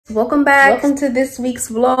Welcome back. Welcome to this week's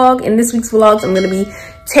vlog. In this week's vlogs, I'm going to be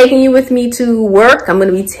taking you with me to work. I'm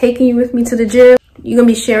going to be taking you with me to the gym. You're going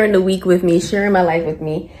to be sharing the week with me, sharing my life with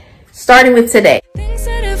me, starting with today. Things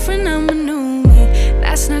are different, I'm a new me.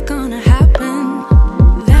 That's not gonna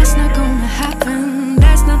happen. That's not gonna happen.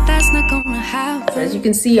 That's not gonna happen. As you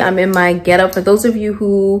can see, I'm in my getup. For those of you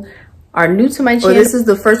who are new to my channel, or this is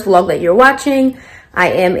the first vlog that you're watching, I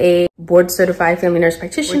am a board certified family nurse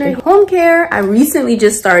practitioner in home care. I recently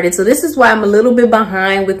just started, so this is why I'm a little bit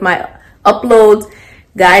behind with my uploads.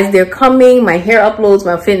 Guys, they're coming. My hair uploads,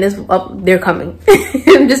 my fitness they're coming.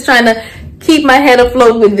 I'm just trying to keep my head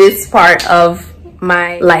afloat with this part of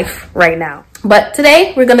my life right now. But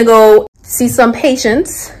today we're gonna go see some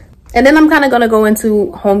patients, and then I'm kind of gonna go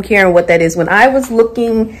into home care and what that is. When I was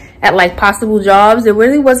looking at like possible jobs, there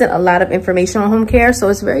really wasn't a lot of information on home care, so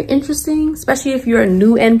it's very interesting, especially if you're a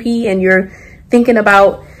new NP and you're thinking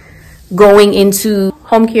about going into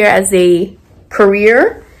home care as a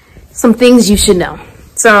career. Some things you should know.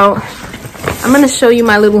 So I'm gonna show you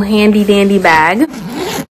my little handy dandy bag.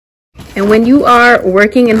 And when you are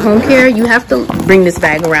working in home care, you have to bring this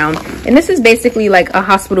bag around. And this is basically like a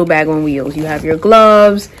hospital bag on wheels. You have your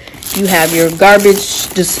gloves, you have your garbage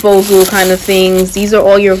disposal kind of things. These are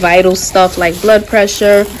all your vital stuff like blood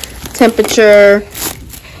pressure, temperature,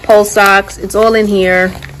 pulse ox. It's all in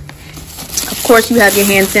here. Of course, you have your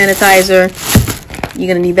hand sanitizer. You're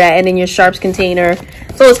gonna need that, and then your sharps container.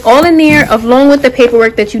 So it's all in there along with the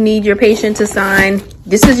paperwork that you need your patient to sign.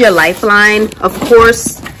 This is your lifeline. Of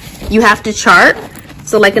course, you have to chart.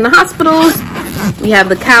 So like in the hospitals, we have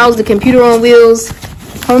the cows, the computer on wheels.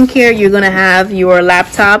 Home care, you're gonna have your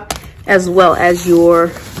laptop as well as your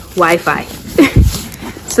Wi-Fi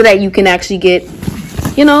so that you can actually get,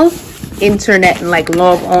 you know, internet and like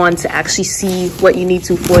log on to actually see what you need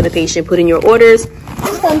to for the patient, put in your orders.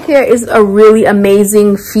 Home care is a really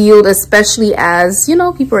amazing field, especially as, you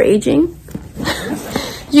know, people are aging.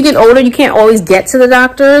 You get older, you can't always get to the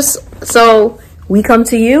doctors, so we come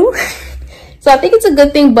to you. So I think it's a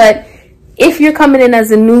good thing, but if you're coming in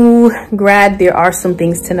as a new grad, there are some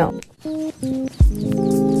things to know.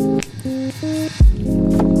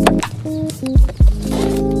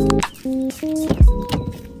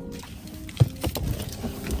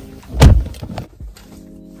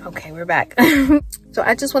 Okay, we're back. So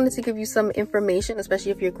I just wanted to give you some information,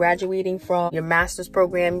 especially if you're graduating from your master's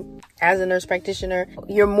program as a nurse practitioner.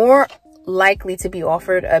 You're more likely to be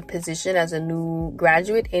offered a position as a new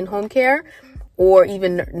graduate in home care or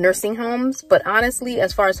even nursing homes. But honestly,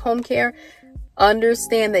 as far as home care,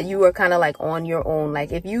 understand that you are kind of like on your own.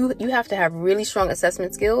 Like if you have to have really strong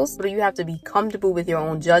assessment skills, but you have to be comfortable with your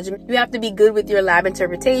own judgment. You have to be good with your lab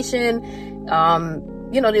interpretation.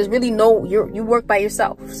 You know, there's really no, you work by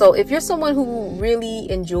yourself. So if you're someone who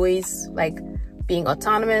really enjoys like being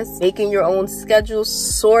autonomous, making your own schedule,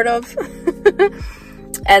 sort of,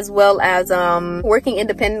 as well as working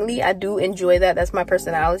independently, I do enjoy that. That's my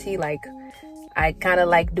personality. Like I kind of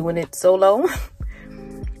like doing it solo.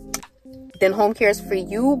 Then home care is for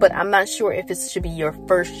you, but I'm not sure if it should be your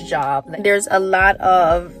first job. Like, there's a lot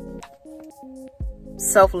of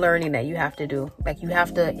self-learning that you have to do. Like you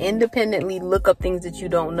have to independently look up things that you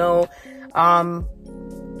don't know.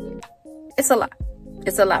 It's a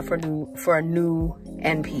lot for a new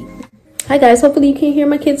NP. Hi guys, hopefully you can't hear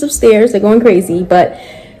my kids upstairs. They're going crazy, but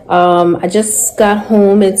I just got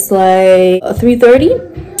home. It's like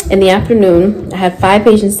 3:30 in the afternoon. I have 5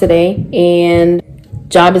 patients today and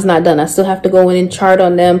job is not done. I still have to go in and chart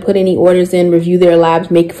on them, put any orders in, review their labs,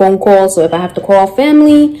 make phone calls. So if I have to call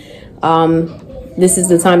family, this is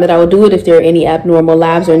the time that I will do it if there are any abnormal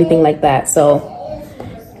labs or anything like that. So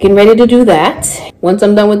getting ready to do that. Once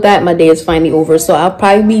I'm done with that, my day is finally over. So I'll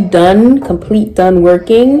probably be done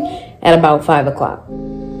working at about 5 o'clock.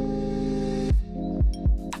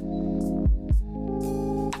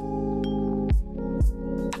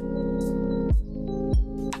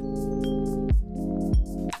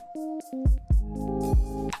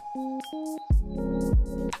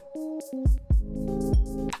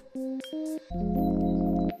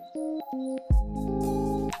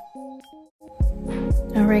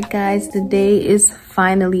 Alright guys, the day is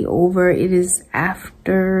finally over. It is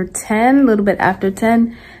after 10, a little bit after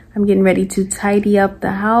 10. I'm getting ready to tidy up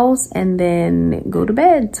the house and then go to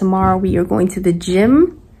bed. Tomorrow we are going to the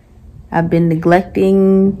gym. I've been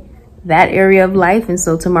neglecting that area of life, and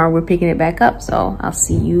so tomorrow we're picking it back up. So I'll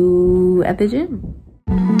see you at the gym.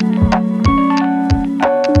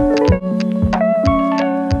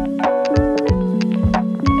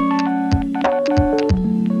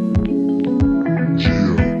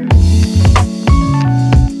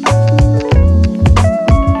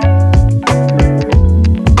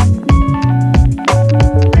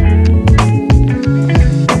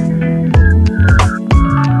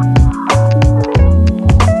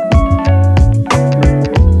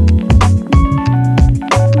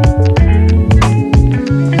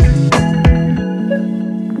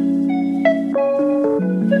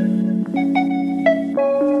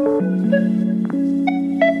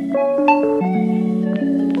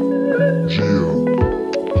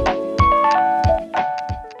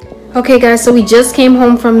 Okay guys, so we just came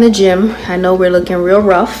home from the gym. I know we're looking real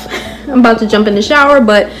rough. I'm about to jump in the shower,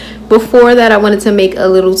 but before that I wanted to make a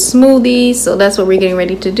little smoothie, so that's what we're getting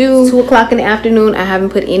ready to do. 2 o'clock in the afternoon. I haven't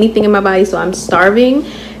put anything in my body, so I'm starving.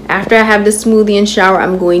 After I have the smoothie and shower,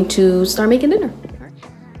 I'm going to start making dinner.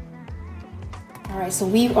 Alright, so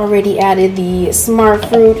we've already added the smart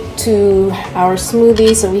fruit to our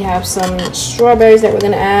smoothie. So we have some strawberries that we're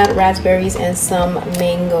going to add, raspberries, and some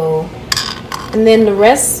mango. And then the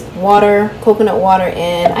rest, water, coconut water,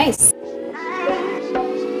 and ice.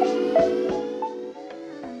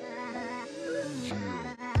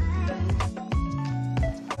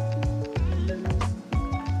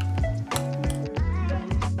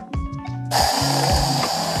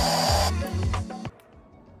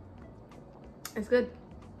 It's good.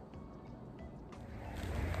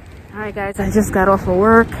 Alright guys, I just got off of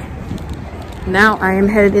work. Now I am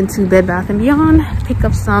headed into Bed Bath & Beyond. Pick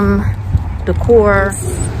up some decor,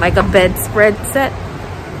 like a bedspread set,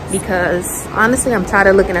 because honestly I'm tired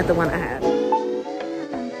of looking at the one I had.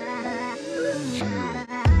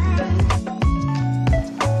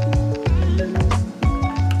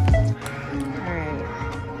 Alright,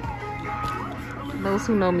 those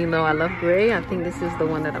who know me know I love gray. I think this is the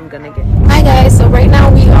one that I'm gonna get. Hi guys, so right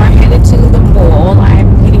now we are headed to the mall.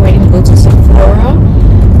 I'm getting ready to go to Sephora,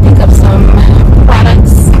 pick up some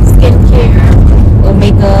products, skincare, little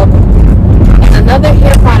makeup, another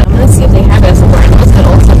hair product. Let's see if they have it at Sephora. I know it's at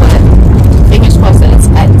Ulta, but fingers crossed that it's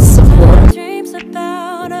at Sephora. Dreams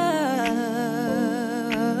about us.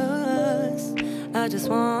 I just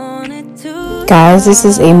wanted to. Guys, this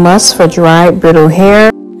is a must for dry, brittle hair.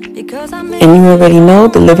 And you already know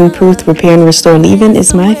the Living Proof Repair and Restore Leave-In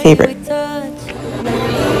is my favorite.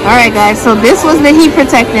 Alright guys, so this was the heat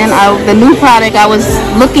protectant, the new product I was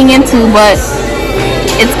looking into, but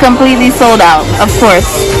it's completely sold out, of course.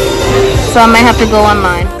 So I might have to go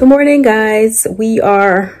online. Good morning guys. We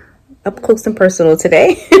are up close and personal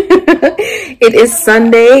today. It is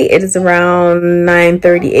Sunday. It is around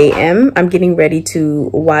 9:30 a.m. I'm getting ready to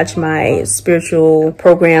watch my spiritual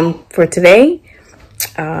program for today.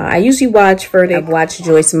 I usually watch Verdict. I've watched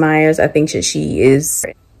Joyce Myers. I think that she is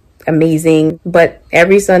amazing. But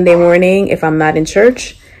every Sunday morning, if I'm not in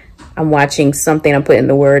church, I'm watching something. I'm putting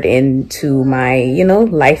the word into my,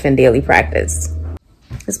 life and daily practice.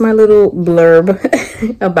 It's my little blurb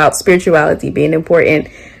about spirituality being important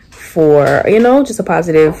for, just a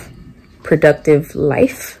positive, productive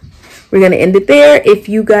life. We're going to end it there. If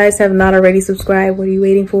you guys have not already subscribed, what are you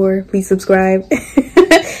waiting for? Please subscribe.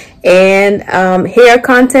 And hair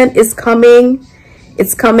content is coming.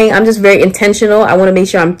 It's coming. I'm just very intentional. I want to make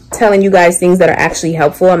sure I'm telling you guys things that are actually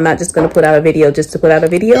helpful. I'm not just going to put out a video just to put out a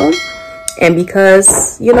video. And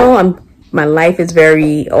because, my life is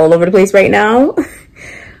very all over the place right now.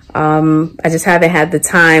 I just haven't had the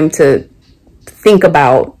time to think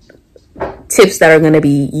about tips that are going to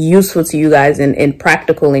be useful to you guys and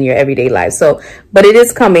practical in your everyday life. So, but it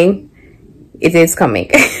is coming. It is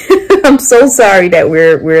coming. I'm so sorry that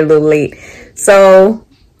we're a little late. So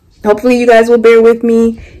hopefully you guys will bear with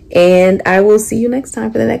me, and I will see you next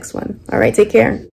time for the next one. All right, take care.